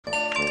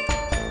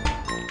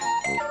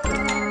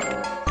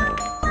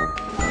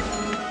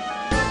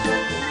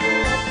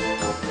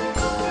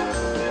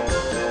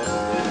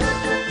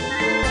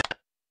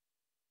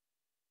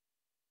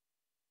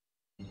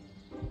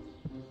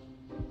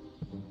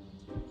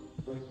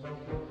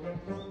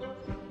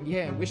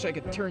Yeah, I wish I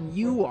could turn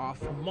you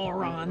off,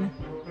 moron.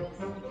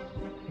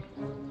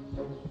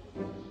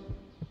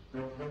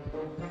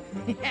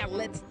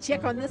 Let's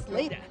check on this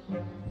later.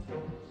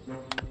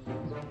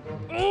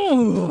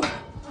 Oh,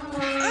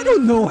 I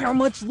don't know how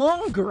much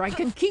longer I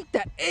can keep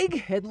that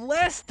egghead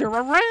Lester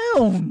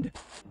around.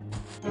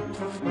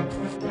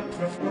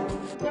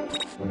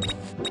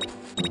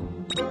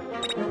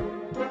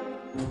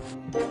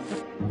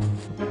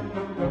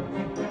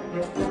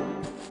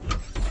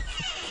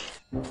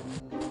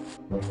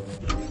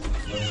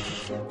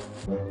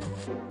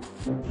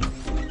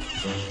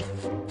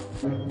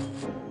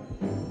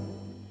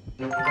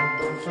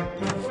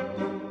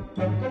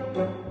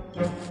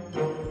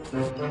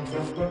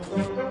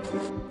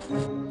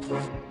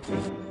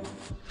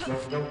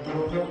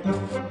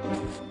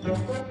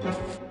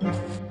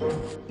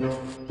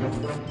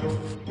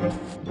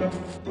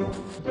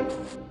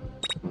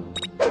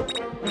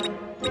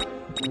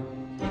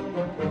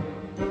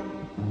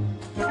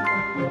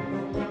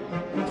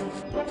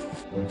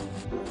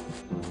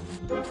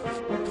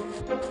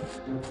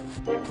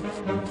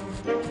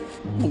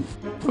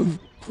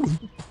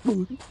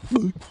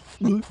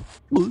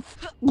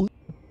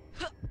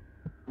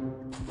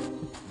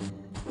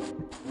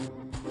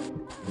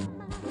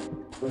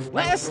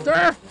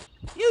 Lester!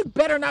 You'd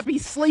better not be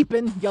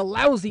sleeping, you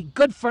lousy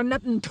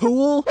good-for-nothing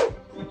tool!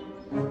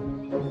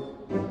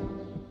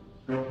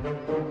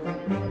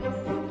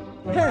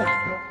 Huh,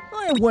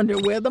 I wonder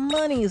where the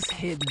money's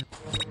hidden.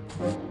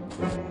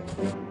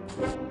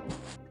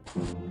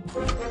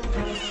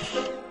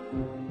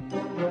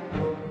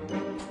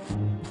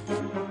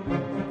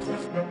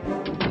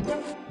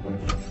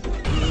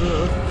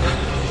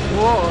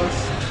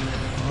 Boss,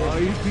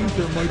 I think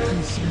there might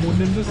be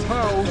someone in this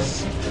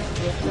house.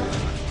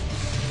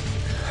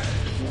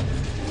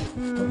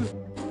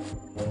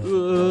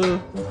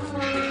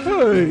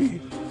 Hey,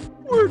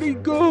 where'd he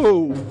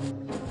go?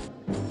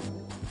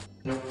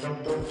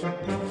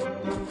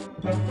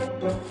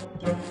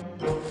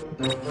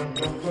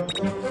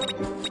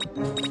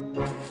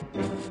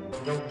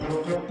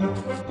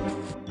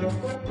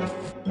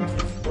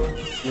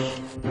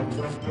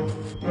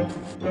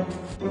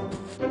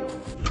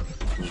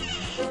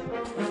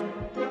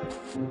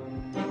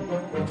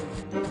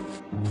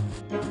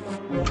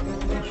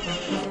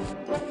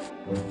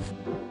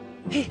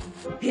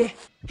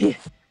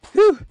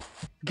 Whew,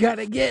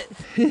 gotta get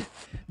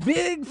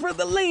big for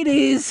the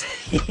ladies.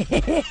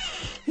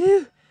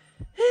 Phew.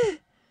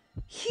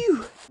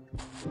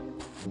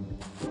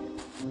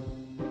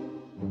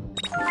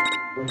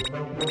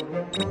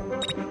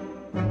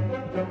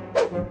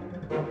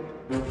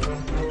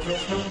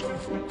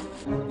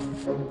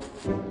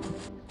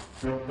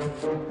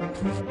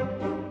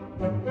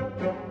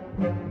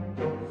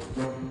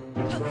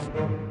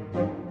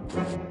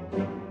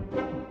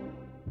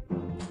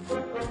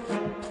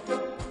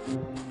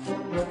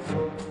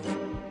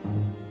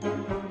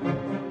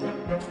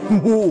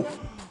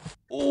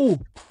 Oh,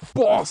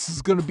 boss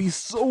is gonna be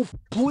so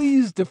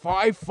pleased if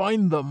I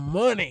find the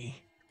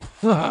money.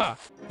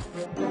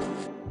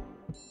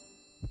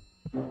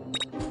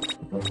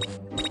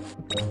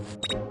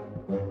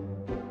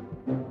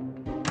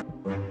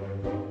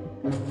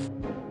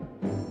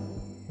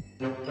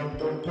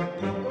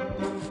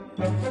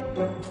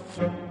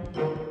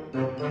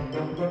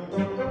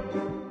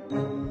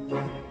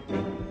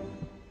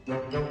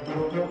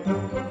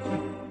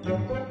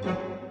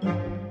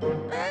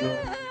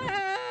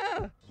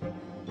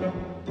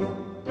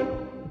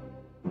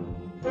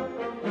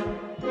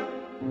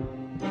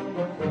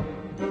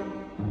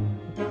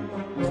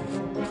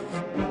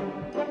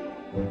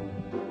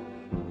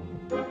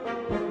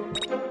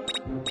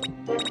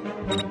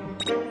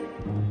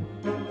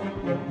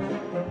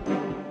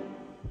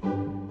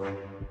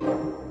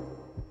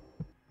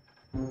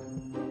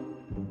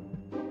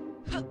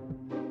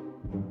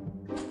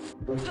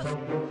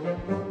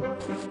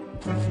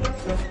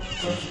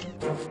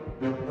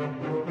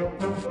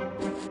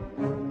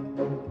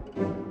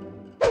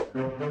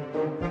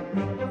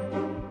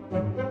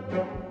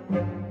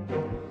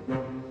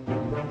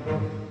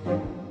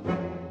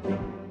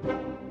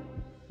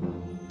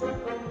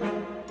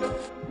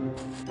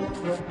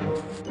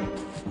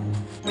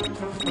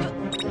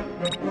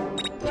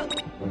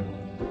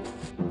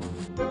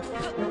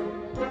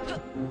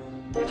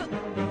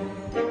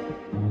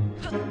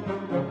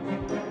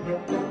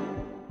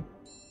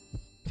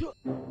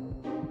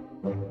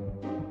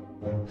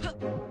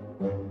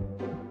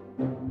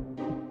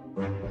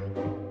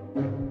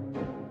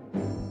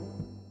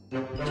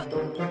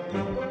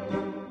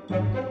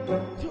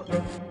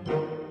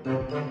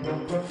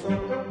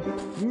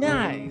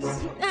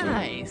 Nice,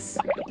 nice.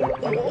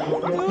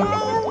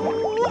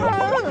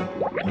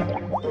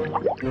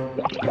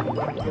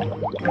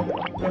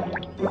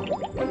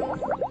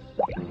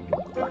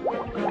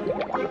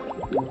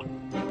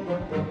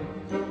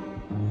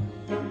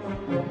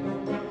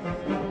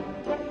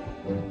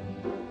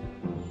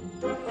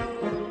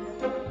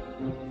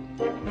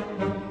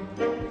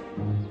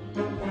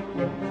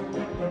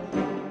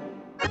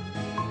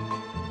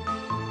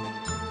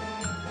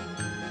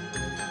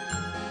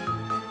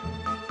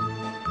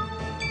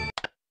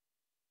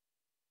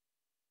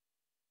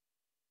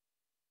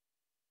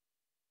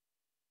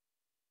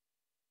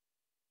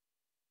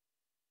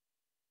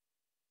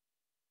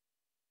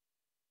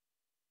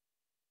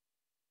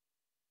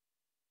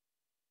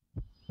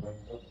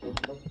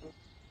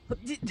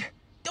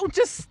 Don't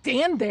just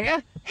stand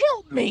there.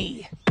 Help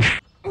me.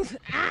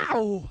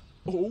 Ow.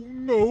 Oh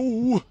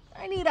no!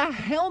 I need a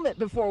helmet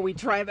before we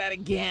try that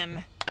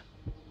again.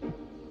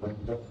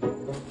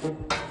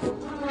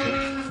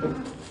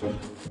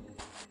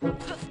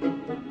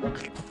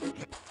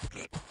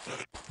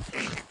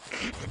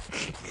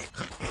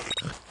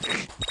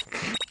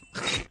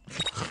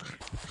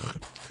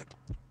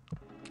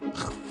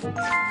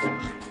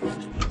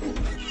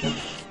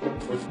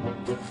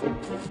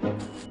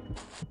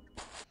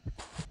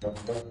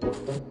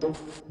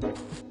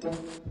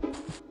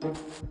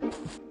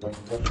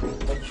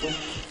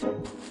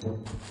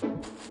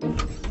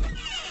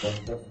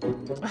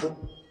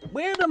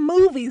 Where are the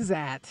movies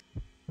at?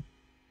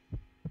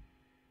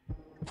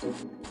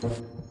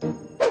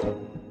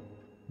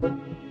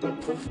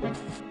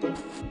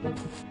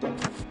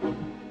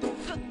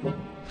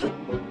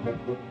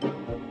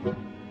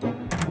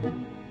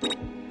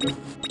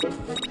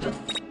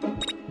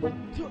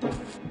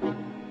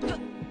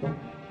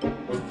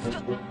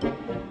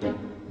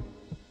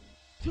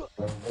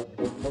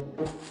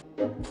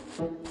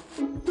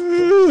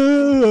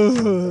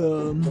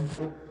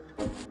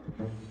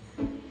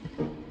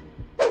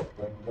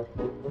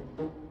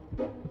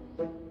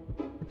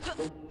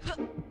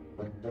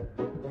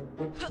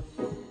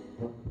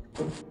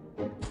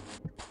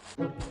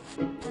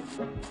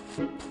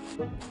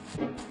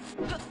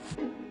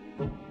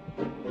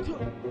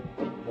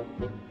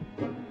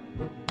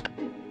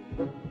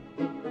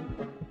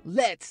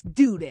 Let's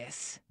do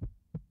this.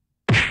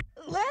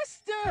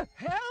 Lester,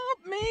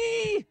 help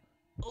me!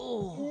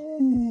 Oh.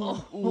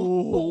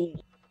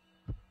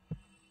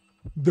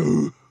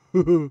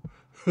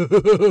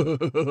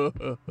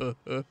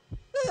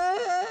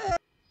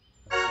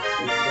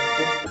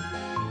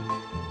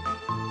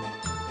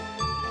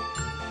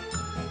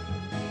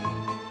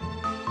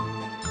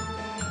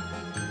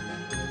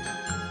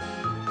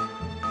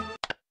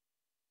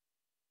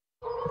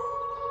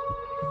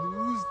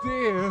 Who's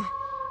there?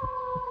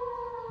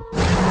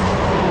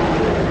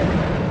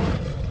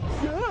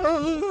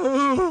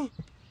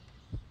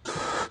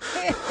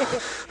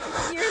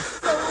 You're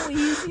so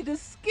easy to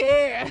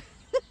scare.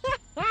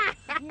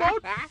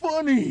 Not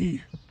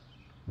funny!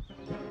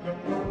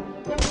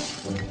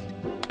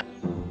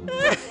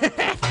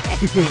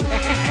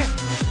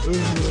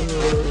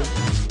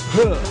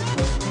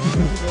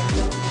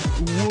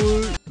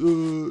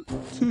 What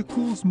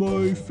tickles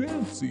my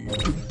fancy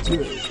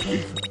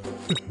today?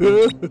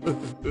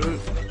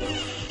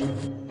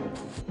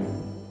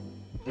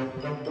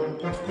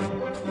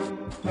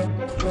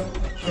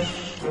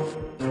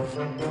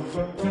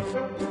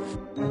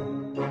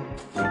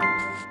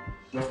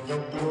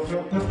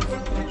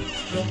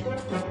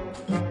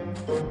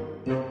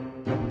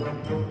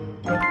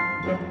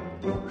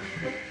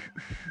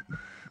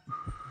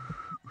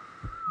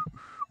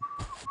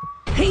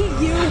 Hey,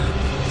 you!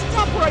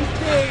 Stop right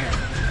there!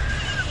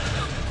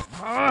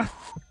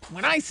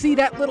 When I see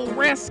that little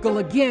rascal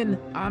again,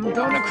 I'm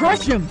gonna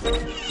crush him!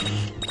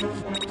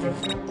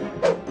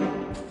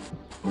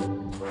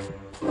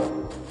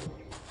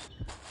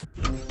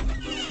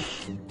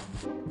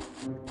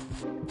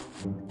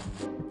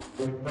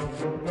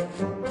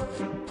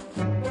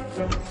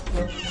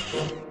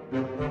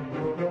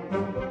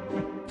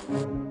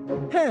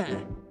 Huh,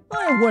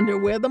 I wonder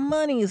where the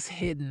money's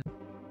hidden.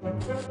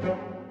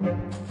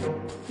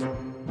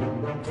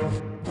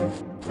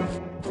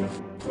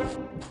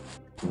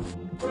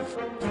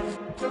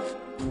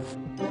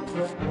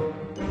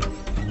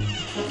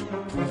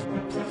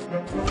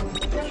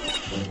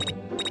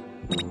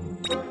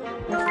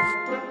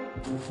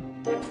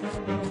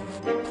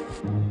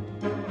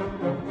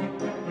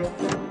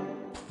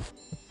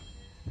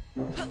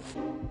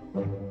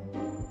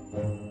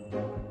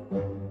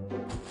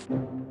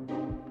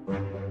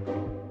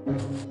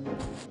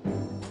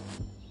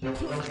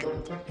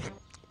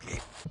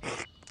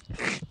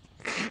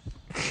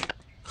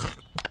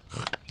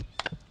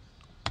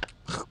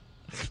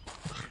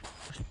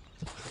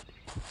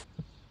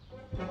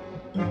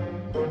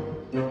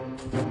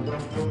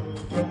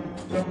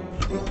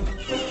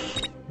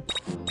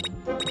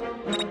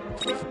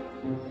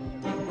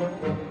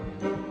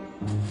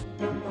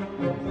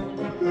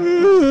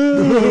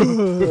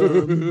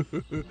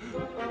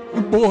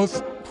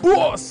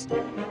 Boss!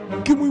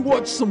 Can we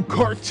watch some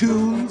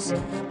cartoons?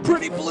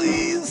 Pretty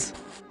please?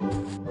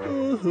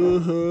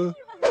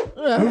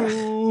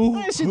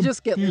 I should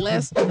just get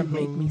Lester to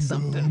make me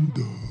something.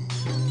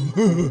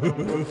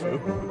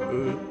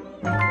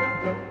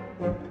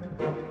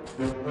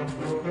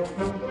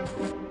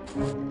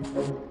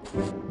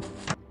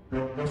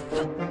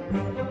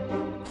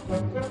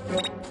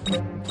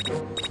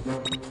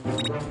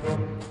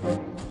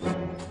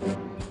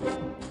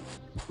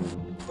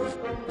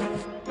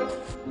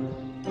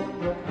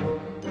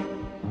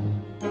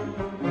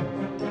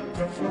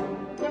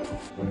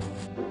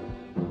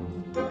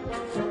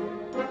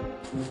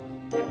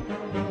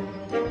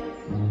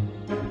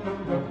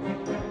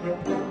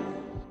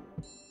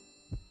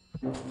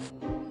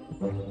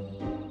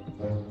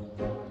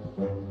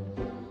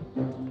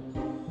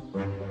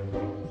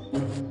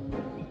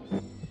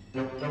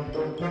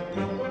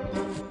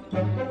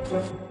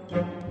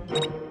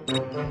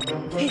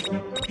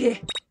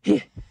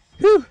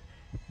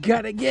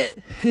 Gotta get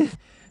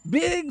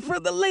big for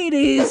the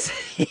ladies.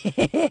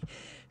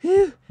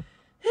 Phew.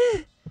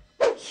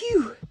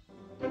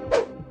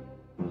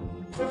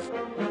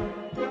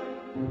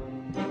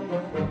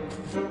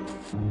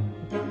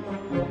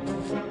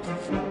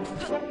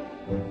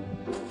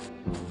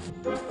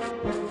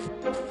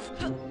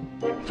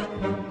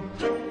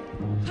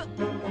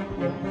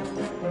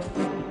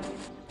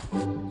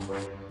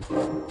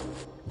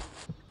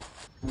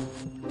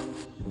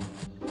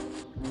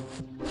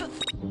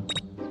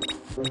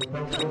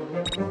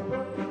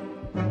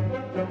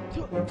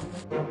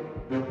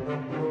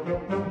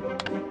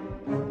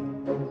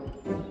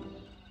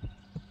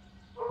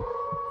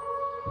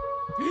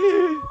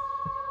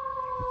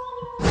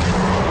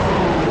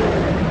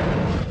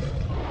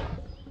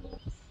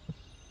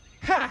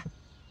 Ha!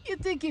 You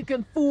think you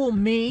can fool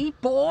me,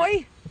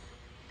 boy?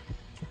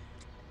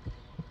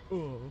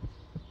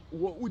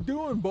 What we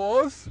doing,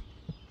 boss?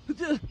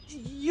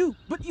 You,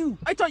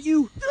 I thought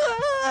you...